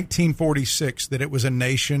in 1946 that it was a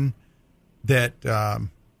nation that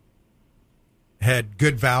had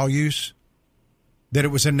good values, that it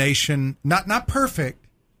was a nation, not perfect,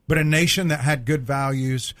 but a nation that had good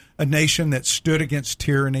values, a nation that stood against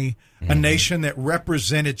tyranny, a nation that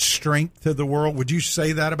represented strength to the world? Would you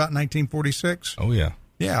say that about 1946? Oh, yeah.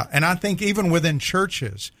 Yeah, and I think even within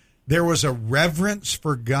churches, there was a reverence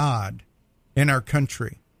for God in our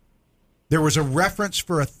country. There was a reverence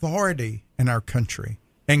for authority in our country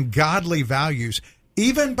and godly values,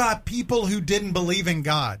 even by people who didn't believe in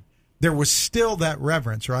God. There was still that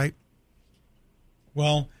reverence, right?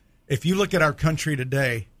 Well, if you look at our country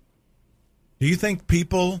today, do you think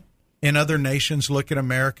people in other nations look at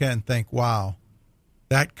America and think, wow,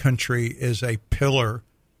 that country is a pillar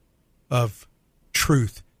of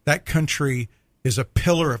truth? That country is a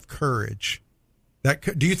pillar of courage.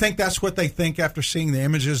 Do you think that's what they think after seeing the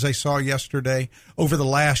images they saw yesterday, over the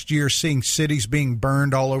last year, seeing cities being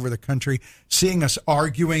burned all over the country, seeing us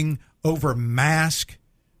arguing over masks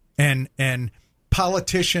and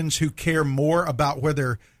politicians who care more about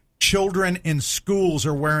whether children in schools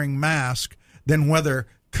are wearing masks than whether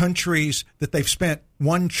countries that they've spent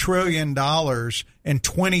 $1 trillion in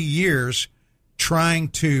 20 years trying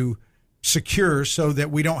to secure so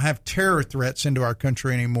that we don't have terror threats into our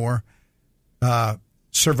country anymore,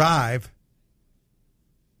 survive.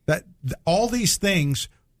 That all these things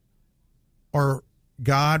are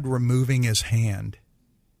God removing his hand.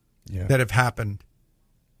 that have happened.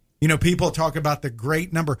 You know, people talk about the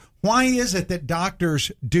great number. Why is it that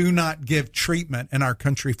doctors do not give treatment in our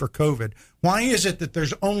country for COVID? Why is it that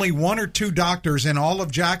there's only 1 or 2 doctors in all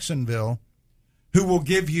of Jacksonville who will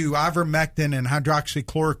give you ivermectin and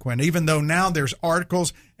hydroxychloroquine, even though now there's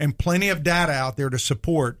articles and plenty of data out there to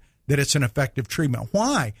support that it's an effective treatment?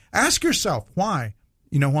 Why? Ask yourself, why?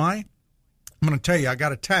 You know why? I'm going to tell you, I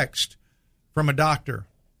got a text from a doctor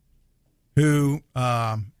who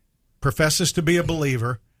professes to be a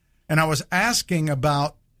believer, and I was asking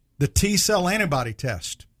about the T-cell antibody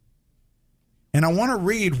test. And I want to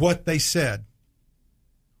read what they said.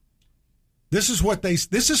 This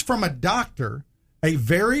is from a doctor, a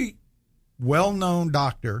very well-known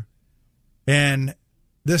doctor, and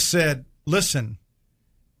this said, listen,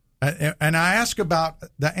 and I asked about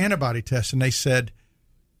the antibody test, and they said,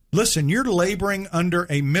 listen, you're laboring under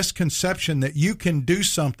a misconception that you can do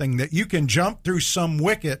something, that you can jump through some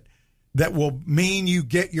wicket that will mean you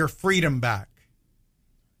get your freedom back.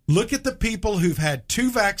 Look at the people who've had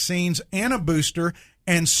 2 vaccines and a booster,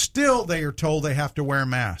 and still they are told they have to wear a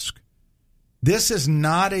mask. This is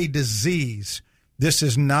not a disease. This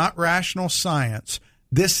is not rational science.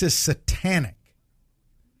 This is satanic.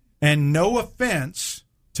 And no offense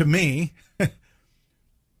to me,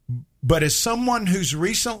 but as someone who's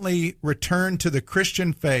recently returned to the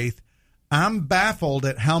Christian faith, I'm baffled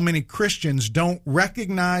at how many Christians don't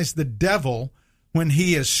recognize the devil when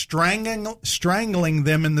he is strangling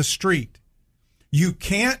them in the street. You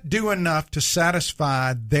can't do enough to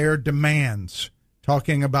satisfy their demands.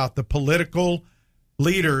 Talking about the political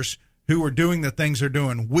leaders who are doing the things they're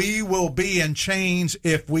doing. We will be in chains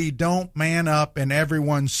if we don't man up and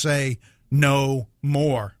everyone say no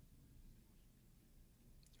more.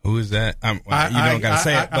 Who is that? You don't got to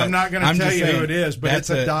say it. But I'm not going to tell you who it is, but it's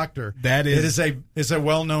a doctor. It's a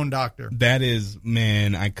well-known doctor. That is,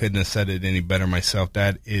 man, I couldn't have said it any better myself.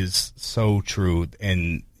 That is so true,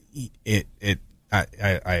 and I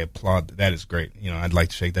applaud. That is great. You know, I'd like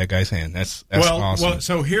to shake that guy's hand. That's awesome. Well,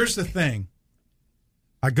 so here's the thing.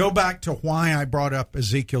 I go back to why I brought up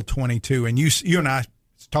Ezekiel 22, and you and I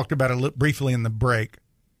talked about it briefly in the break.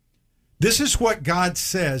 This is what God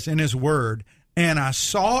says in His Word. And I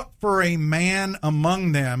sought for a man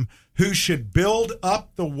among them who should build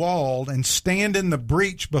up the wall and stand in the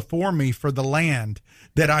breach before me for the land,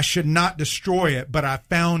 that I should not destroy it, but I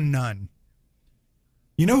found none.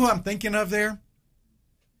 You know who I'm thinking of there?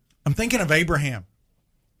 I'm thinking of Abraham.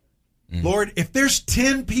 Lord, if there's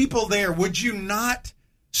 10 people there, would you not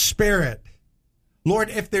spare it? Lord,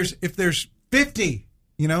 if there's 50,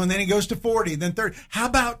 and then he goes to 40, then 30. How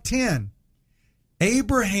about 10?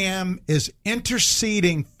 Abraham is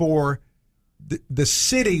interceding for the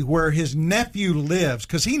city where his nephew lives,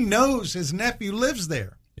 because he knows his nephew lives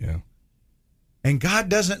there. Yeah. And God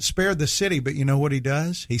doesn't spare the city, but you know what He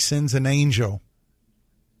does? He sends an angel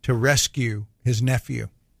to rescue his nephew.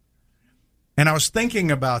 And I was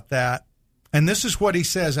thinking about that, and this is what He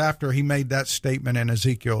says after He made that statement in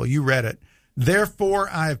Ezekiel. You read it. Therefore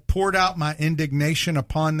I have poured out my indignation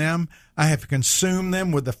upon them. I have consumed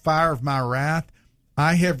them with the fire of my wrath.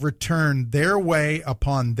 I have returned their way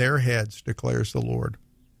upon their heads, declares the Lord.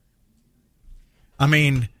 I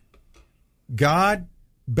mean, God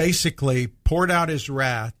basically poured out His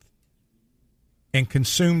wrath and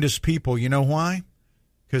consumed His people. You know why?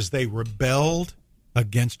 Because they rebelled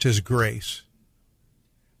against His grace.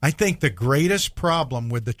 I think the greatest problem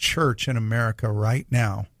with the church in America right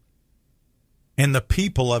now and the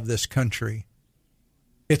people of this country,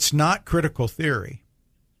 it's not critical theory.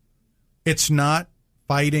 It's not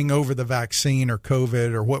fighting over the vaccine or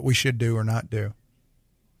COVID or what we should do or not do.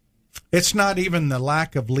 It's not even the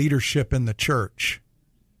lack of leadership in the church.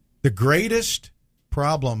 The greatest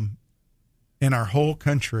problem in our whole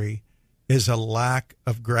country is a lack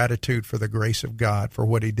of gratitude for the grace of God, for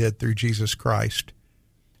what He did through Jesus Christ,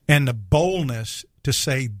 and the boldness to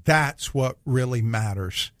say that's what really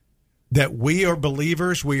matters. That we are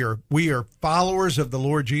believers, we are followers of the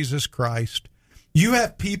Lord Jesus Christ. You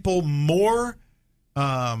have people more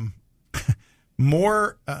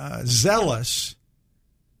zealous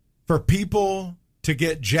for people to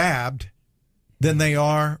get jabbed than they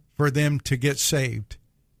are for them to get saved.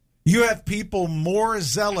 You have people more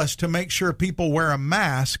zealous to make sure people wear a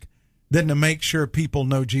mask than to make sure people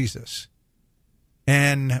know Jesus.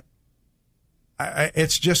 And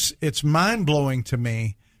it's mind-blowing to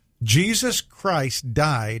me. Jesus Christ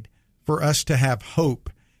died for us to have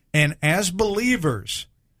hope. And as believers,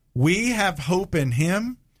 we have hope in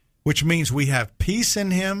Him, which means we have peace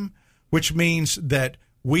in Him, which means that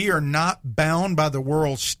we are not bound by the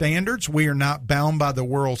world's standards. We are not bound by the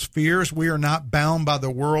world's fears. We are not bound by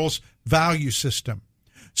the world's value system.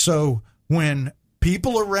 So when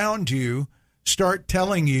people around you start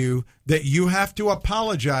telling you that you have to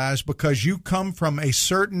apologize because you come from a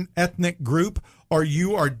certain ethnic group, or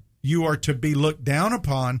you are to be looked down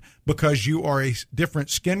upon because you are a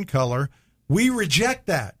different skin color, we reject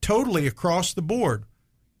that totally across the board,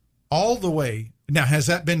 all the way. Now, has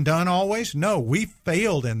that been done always? No, we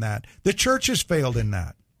failed in that. The church has failed in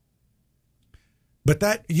that. But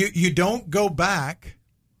that you don't go back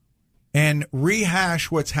and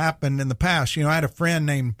rehash what's happened in the past. You know, I had a friend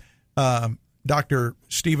named Dr.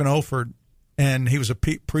 Stephen Olford, and he was a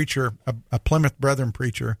preacher, a Plymouth Brethren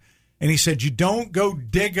preacher, and he said, you don't go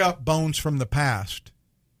dig up bones from the past,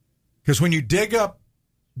 because when you dig up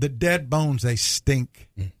the dead bones, they stink.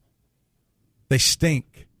 They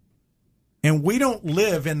stink. And we don't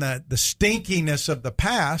live in the stinkiness of the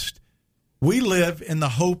past. We live in the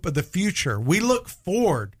hope of the future. We look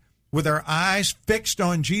forward with our eyes fixed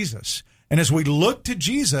on Jesus. And as we look to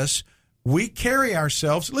Jesus, we carry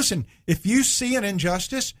ourselves. Listen, if you see an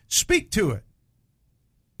injustice, speak to it.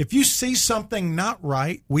 If you see something not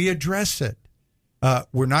right, we address it.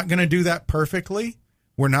 We're not going to do that perfectly.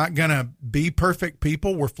 We're not going to be perfect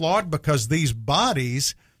people. We're flawed because these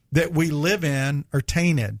bodies that we live in are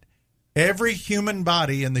tainted. Every human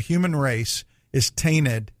body in the human race is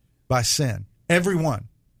tainted by sin. Everyone.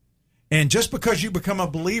 And just because you become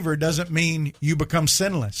a believer doesn't mean you become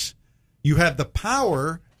sinless. You have the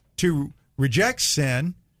power to reject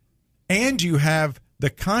sin, and you have the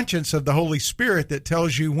conscience of the Holy Spirit that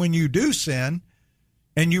tells you when you do sin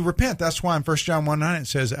and you repent. That's why in 1 John 1:9 it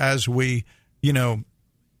says, as we,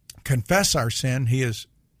 confess our sin, he is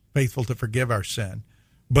faithful to forgive our sin.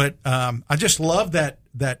 But I just love that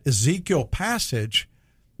Ezekiel passage,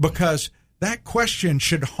 because that question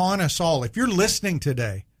should haunt us all. If you're listening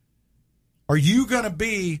today, are you going to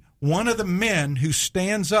be one of the men who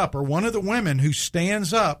stands up, or one of the women who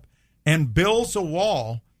stands up and builds a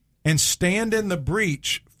wall and stand in the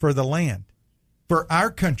breach for the land, for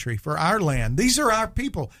our country, for our land? These are our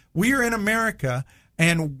people. We are in America,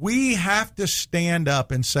 and we have to stand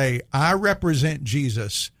up and say, I represent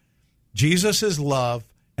Jesus. Jesus is love,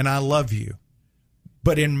 and I love you.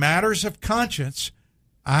 But in matters of conscience,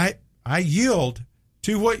 I yield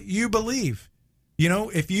to what you believe.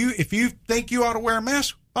 If you think you ought to wear a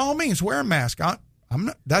mask, by all means, wear a mask. I'm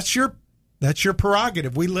not. That's your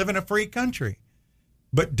prerogative. We live in a free country.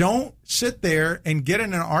 But don't sit there and get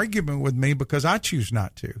in an argument with me because I choose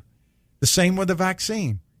not to. The same with the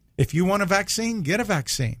vaccine. If you want a vaccine, get a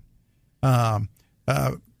vaccine.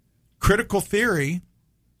 Critical theory,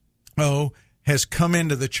 has come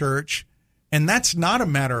into the church, and that's not a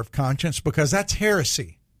matter of conscience because that's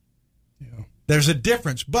heresy. Yeah. There's a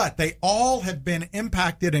difference, but they all have been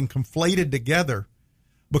impacted and conflated together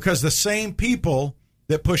because the same people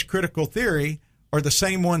that push critical theory are the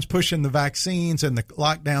same ones pushing the vaccines and the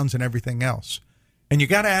lockdowns and everything else. And you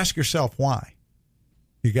got to ask yourself why.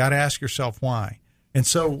 You got to ask yourself why. And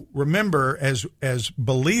so remember, as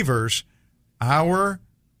believers, our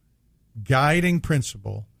guiding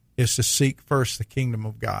principle is to seek first the kingdom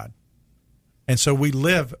of God. And so we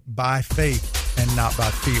live by faith and not by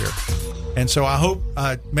fear. And so I hope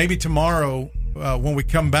maybe tomorrow when we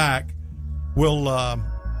come back, we're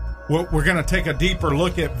going to take a deeper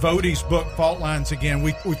look at Voddie's book, Fault Lines, again.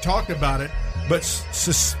 We talked about it, but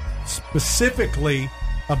specifically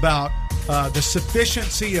about the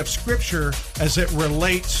sufficiency of Scripture as it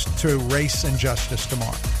relates to race and justice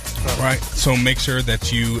tomorrow. All right. So make sure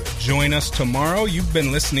that you join us tomorrow. You've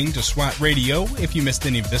been listening to SWAT Radio. If you missed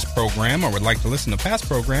any of this program or would like to listen to past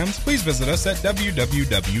programs, please visit us at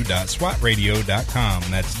www.swatradio.com.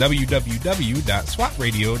 That's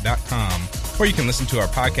www.swatradio.com. Or you can listen to our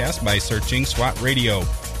podcast by searching SWAT Radio.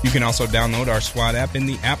 You can also download our SWAT app in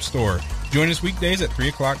the App Store. Join us weekdays at 3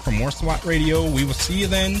 o'clock for more SWAT Radio. We will see you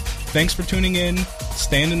then. Thanks for tuning in.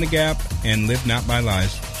 Stand in the gap and live not by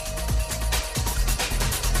lies.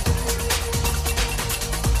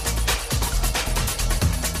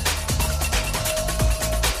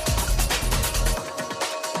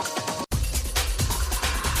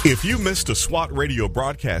 If you missed a SWAT Radio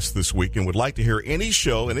broadcast this week and would like to hear any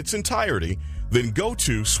show in its entirety, then go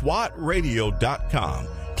to SWATradio.com.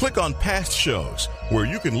 Click on past shows where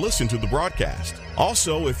you can listen to the broadcast.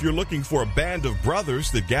 Also, if you're looking for a band of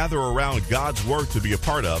brothers that gather around God's Word to be a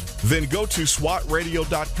part of, then go to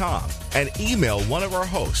SWATradio.com and email one of our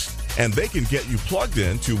hosts, and they can get you plugged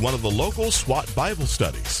in to one of the local SWAT Bible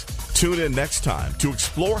studies. Tune in next time to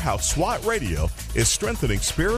explore how SWAT Radio is strengthening spirit.